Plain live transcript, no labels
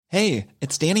Hey,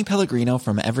 it's Danny Pellegrino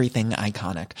from Everything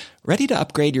Iconic. Ready to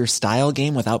upgrade your style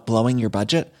game without blowing your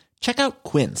budget? Check out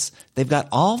Quince. They've got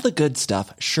all the good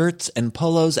stuff, shirts and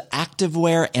polos,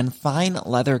 activewear, and fine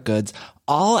leather goods,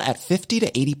 all at 50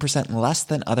 to 80% less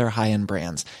than other high-end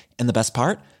brands. And the best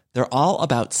part? They're all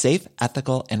about safe,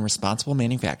 ethical, and responsible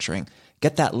manufacturing.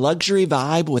 Get that luxury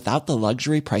vibe without the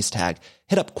luxury price tag.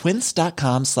 Hit up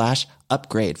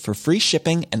quince.com/upgrade for free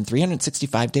shipping and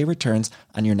 365-day returns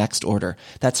on your next order.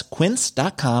 That's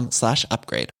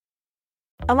quince.com/upgrade.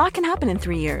 A lot can happen in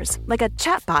 3 years, like a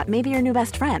chatbot may be your new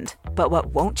best friend. But what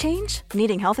won't change?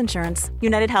 Needing health insurance.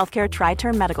 United Healthcare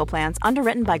Tri-Term Medical Plans,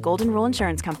 underwritten by Golden Rule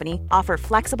Insurance Company, offer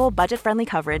flexible, budget-friendly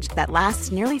coverage that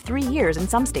lasts nearly 3 years in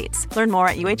some states. Learn more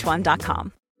at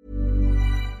uh1.com.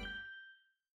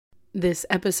 This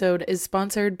episode is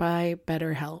sponsored by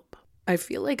BetterHelp. I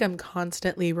feel like I'm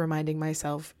constantly reminding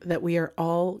myself that we are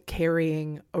all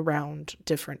carrying around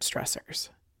different stressors,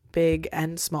 big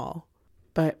and small.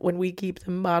 But when we keep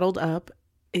them bottled up,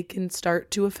 it can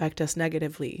start to affect us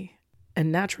negatively.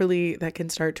 And naturally, that can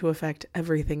start to affect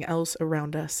everything else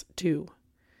around us too.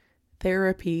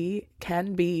 Therapy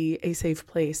can be a safe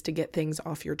place to get things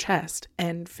off your chest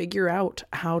and figure out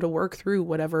how to work through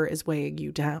whatever is weighing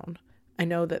you down. I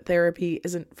know that therapy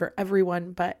isn't for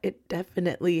everyone, but it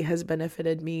definitely has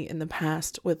benefited me in the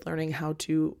past with learning how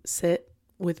to sit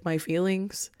with my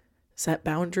feelings, set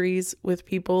boundaries with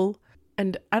people,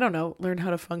 and learn how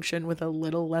to function with a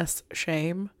little less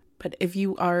shame. But if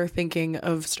you are thinking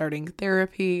of starting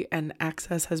therapy and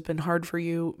access has been hard for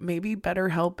you, maybe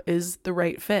BetterHelp is the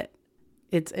right fit.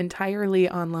 It's entirely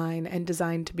online and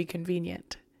designed to be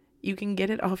convenient. You can get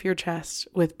it off your chest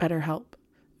with BetterHelp.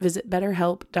 Visit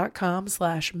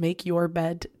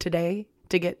betterhelp.com/makeyourbed today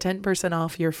to get 10%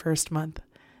 off your first month.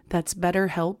 That's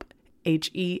BetterHelp,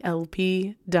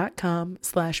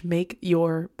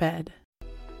 HELP.com/makeyourbed.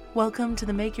 Welcome to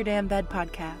the Make Your Damn Bed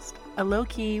podcast, a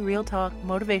low-key, real-talk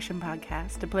motivation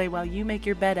podcast to play while you make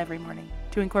your bed every morning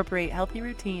to incorporate healthy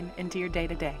routine into your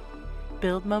day-to-day,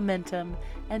 build momentum,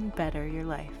 and better your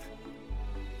life.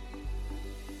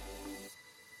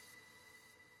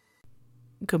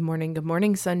 Good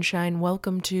morning, sunshine.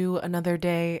 Welcome to another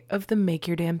day of the Make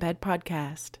Your Damn Bed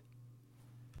podcast.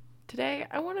 Today,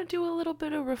 I want to do a little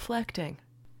bit of reflecting.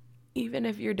 Even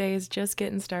if your day is just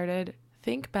getting started,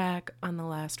 think back on the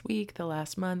last week, the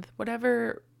last month,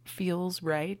 whatever feels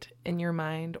right in your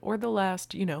mind, or the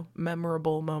last,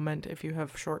 memorable moment if you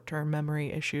have short-term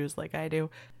memory issues like I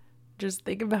do. Just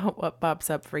think about what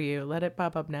pops up for you. Let it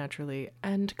pop up naturally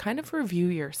and kind of review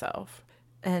yourself.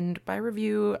 And by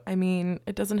review, I mean,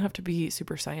 it doesn't have to be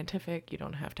super scientific. You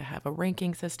don't have to have a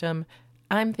ranking system.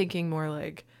 I'm thinking more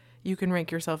like you can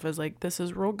rank yourself as like, this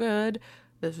is real good,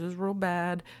 this is real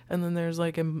bad, and then there's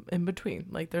like in between.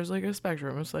 Like there's like a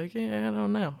spectrum. It's like, yeah, I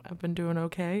don't know. I've been doing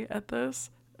okay at this.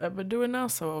 I've been doing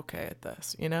not so okay at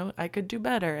this. I could do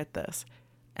better at this.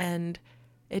 And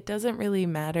it doesn't really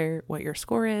matter what your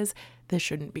score is. This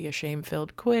shouldn't be a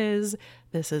shame-filled quiz.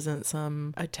 This isn't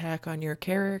some attack on your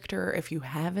character if you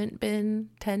haven't been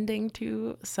tending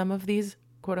to some of these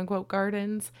quote-unquote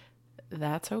gardens.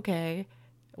 That's okay.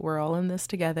 We're all in this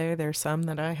together. There's some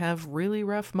that I have really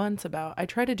rough months about. I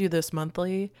try to do this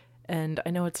monthly, and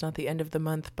I know it's not the end of the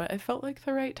month, but I felt like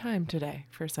the right time today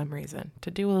for some reason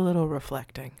to do a little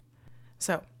reflecting.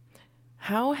 So,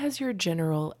 how has your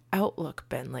general outlook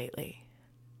been lately?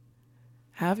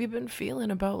 How have you been feeling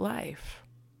about life?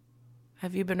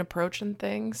 Have you been approaching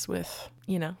things with,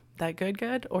 that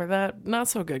good, or that not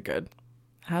so good?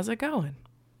 How's it going?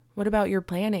 What about your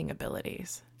planning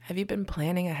abilities? Have you been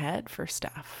planning ahead for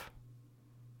stuff?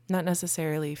 Not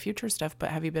necessarily future stuff,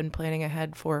 but have you been planning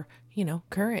ahead for,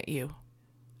 current you?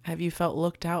 Have you felt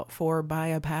looked out for by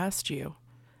a past you?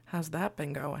 How's that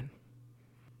been going?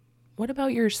 What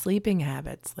about your sleeping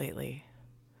habits lately?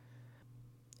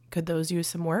 Could those use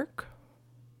some work?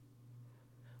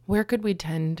 Where could we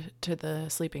tend to the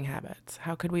sleeping habits?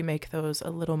 How could we make those a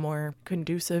little more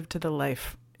conducive to the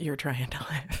life you're trying to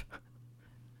live?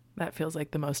 That feels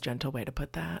like the most gentle way to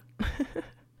put that.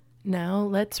 Now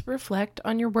let's reflect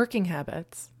on your working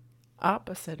habits.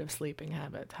 Opposite of sleeping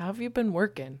habits. How have you been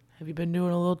working? Have you been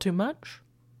doing a little too much?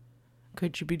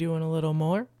 Could you be doing a little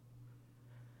more?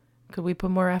 Could we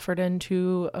put more effort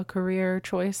into a career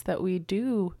choice that we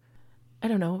do,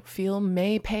 feel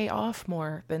may pay off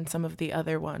more than some of the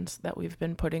other ones that we've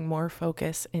been putting more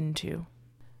focus into?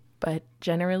 But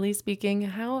generally speaking,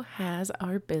 how has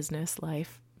our business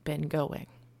life been going?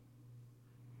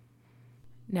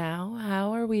 Now,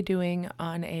 how are we doing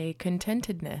on a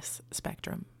contentedness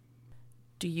spectrum?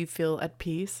 Do you feel at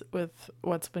peace with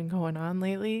what's been going on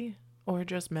lately? Or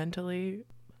just mentally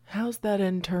How's that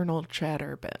internal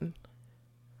chatter been?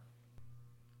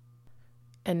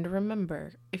 And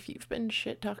remember, if you've been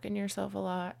shit-talking yourself a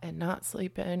lot and not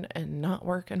sleeping and not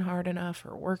working hard enough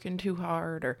or working too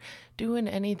hard or doing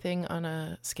anything on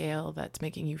a scale that's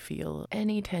making you feel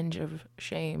any tinge of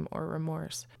shame or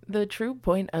remorse, the true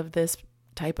point of this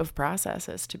type of process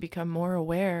is to become more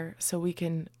aware so we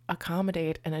can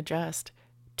accommodate and adjust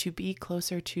to be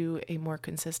closer to a more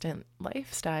consistent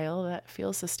lifestyle that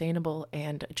feels sustainable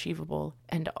and achievable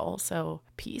and also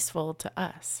peaceful to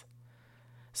us.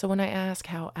 So when I ask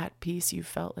how at peace you've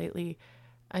felt lately,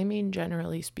 I mean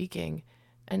generally speaking,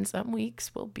 and some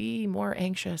weeks will be more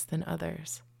anxious than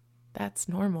others. That's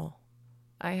normal.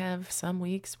 I have some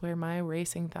weeks where my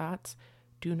racing thoughts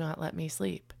do not let me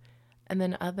sleep, and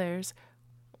then others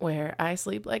where I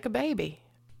sleep like a baby.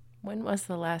 When was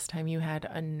the last time you had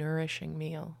a nourishing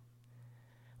meal?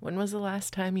 When was the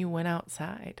last time you went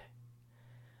outside?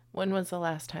 When was the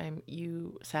last time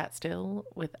you sat still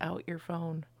without your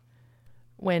phone?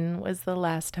 When was the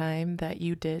last time that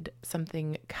you did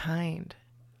something kind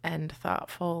and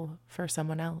thoughtful for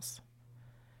someone else?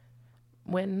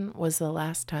 When was the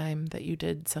last time that you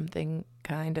did something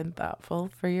kind and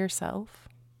thoughtful for yourself?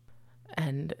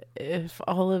 And if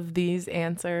all of these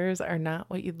answers are not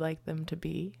what you'd like them to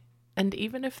be, and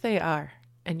even if they are,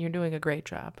 and you're doing a great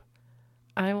job,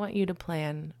 I want you to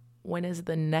plan when is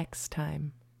the next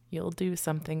time you'll do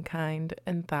something kind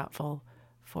and thoughtful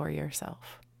for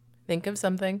yourself. Think of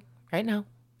something right now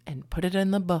and put it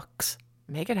in the books.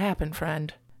 Make it happen,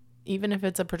 friend. Even if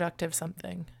it's a productive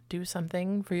something, do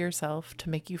something for yourself to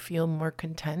make you feel more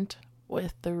content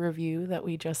with the review that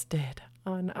we just did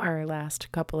on our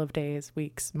last couple of days,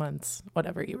 weeks, months,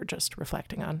 whatever you were just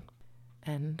reflecting on.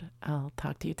 And I'll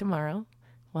talk to you tomorrow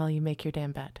while you make your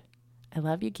damn bed. I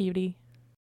love you, cutie.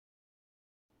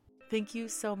 Thank you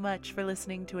so much for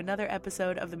listening to another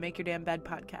episode of the Make Your Damn Bed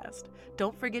podcast.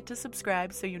 Don't forget to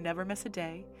subscribe so you never miss a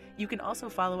day. You can also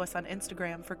follow us on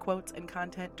Instagram for quotes and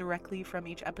content directly from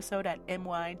each episode at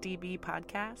MYDB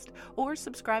Podcast, or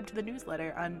subscribe to the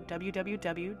newsletter on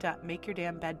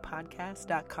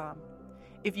www.makeyourdamnbedpodcast.com.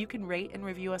 If you can rate and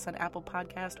review us on Apple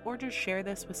Podcast or just share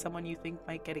this with someone you think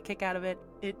might get a kick out of it,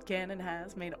 it can and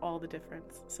has made all the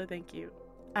difference. So thank you.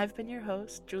 I've been your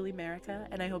host, Julie Merica,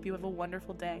 and I hope you have a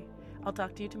wonderful day. I'll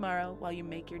talk to you tomorrow while you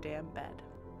make your damn bed.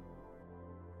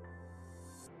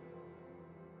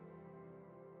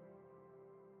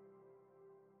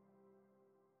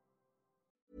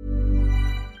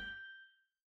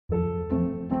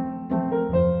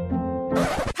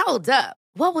 Hold up.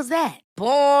 What was that?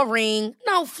 Boring.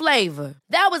 No flavor.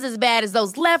 That was as bad as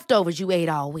those leftovers you ate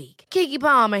all week. Keke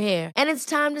Palmer here, and it's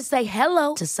time to say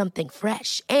hello to something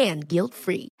fresh and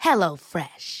guilt-free. Hello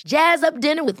Fresh. Jazz up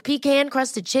dinner with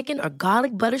pecan-crusted chicken or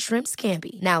garlic butter shrimp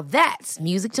scampi. Now that's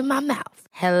music to my mouth.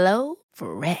 Hello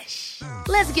Fresh.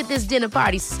 Let's get this dinner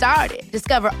party started.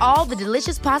 Discover all the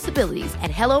delicious possibilities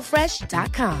at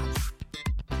HelloFresh.com.